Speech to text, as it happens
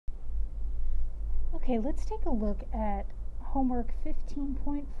Okay, let's take a look at homework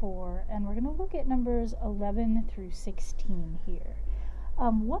 15.4, and we're going to look at numbers 11 through 16 here.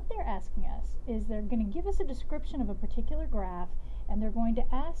 What they're asking us is they're going to give us a description of a particular graph, and they're going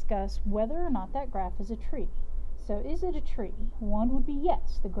to ask us whether or not that graph is a tree. So is it a tree? 1 would be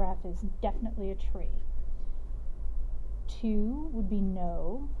yes, the graph is definitely a tree. 2 would be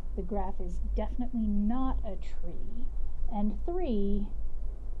no, the graph is definitely not a tree. And 3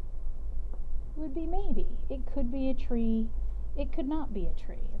 would be maybe. It could be a tree, it could not be a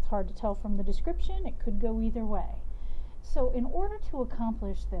tree. It's hard to tell from the description, it could go either way. So in order to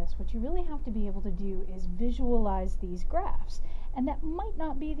accomplish this, what you really have to be able to do is visualize these graphs. And that might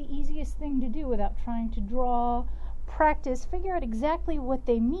not be the easiest thing to do without trying to draw, practice, figure out exactly what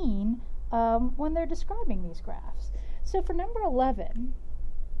they mean when they're describing these graphs. So for number 11,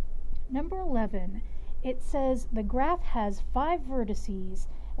 it says the graph has 5 vertices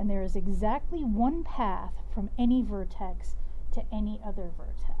and there is exactly one path from any vertex to any other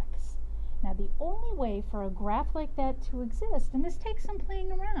vertex. Now the only way for a graph like that to exist, and this takes some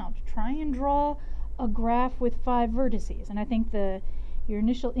playing around, try and draw a graph with 5 vertices, and I think your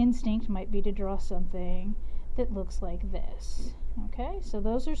initial instinct might be to draw something that looks like this. Okay, so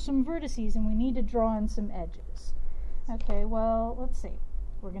those are some vertices and we need to draw in some edges. Okay, well, let's see.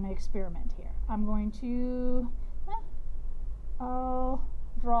 We're going to experiment here. I'm going to I'll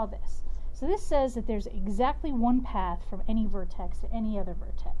draw this. So this says that there's exactly one path from any vertex to any other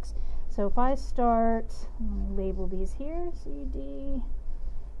vertex. So if I start, let me label these here, C, D,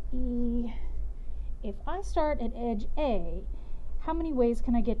 E. If I start at edge A, how many ways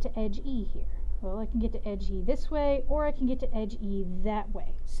can I get to edge E here? Well, I can get to edge E this way, or I can get to edge E that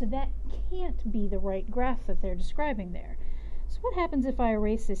way. So that can't be the right graph that they're describing there. So what happens if I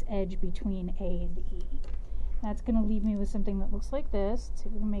erase this edge between A and E? That's going to leave me with something that looks like this. Let's see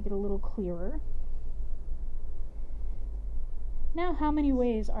if we can make it a little clearer. Now, how many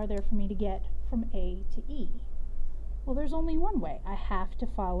ways are there for me to get from A to E? Well, there's only one way. I have to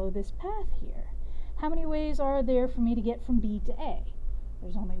follow this path here. How many ways are there for me to get from B to A?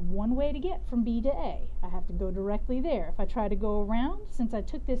 There's only one way to get from B to A. I have to go directly there. If I try to go around, since I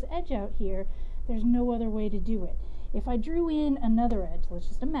took this edge out here, there's no other way to do it. If I drew in another edge, let's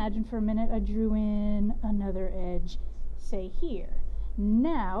just imagine for a minute I drew in another edge, say here.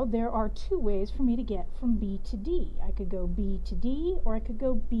 Now there are 2 ways for me to get from B to D. I could go B to D, or I could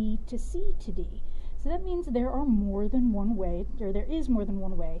go B to C to D. So that means there are more than one way, or there is more than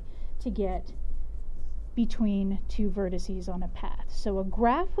one way to get between 2 vertices on a path. So a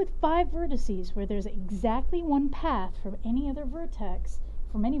graph with 5 vertices where there's exactly one path from any other vertex,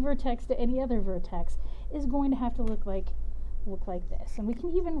 from any vertex to any other vertex, is going to have to look like this. And we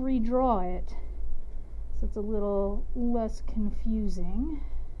can even redraw it so it's a little less confusing.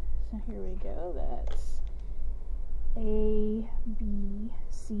 So here we go. That's A, B,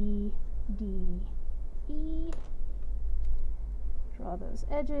 C, D, E. Draw those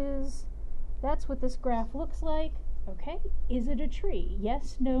edges. That's what this graph looks like. Okay, is it a tree?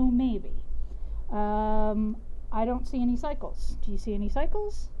 Yes, no, maybe. I don't see any cycles. Do you see any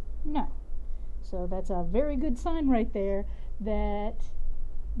cycles? No. So that's a very good sign right there that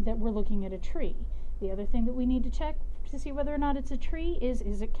we're looking at a tree. The other thing that we need to check to see whether or not it's a tree is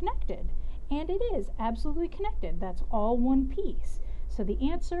it connected? And it is absolutely connected. That's all one piece. So the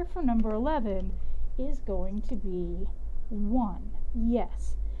answer for number 11 is going to be 1.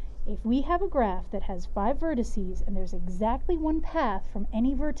 Yes. If we have a graph that has 5 vertices and there's exactly one path from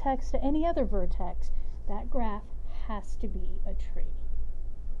any vertex to any other vertex, that graph has to be a tree.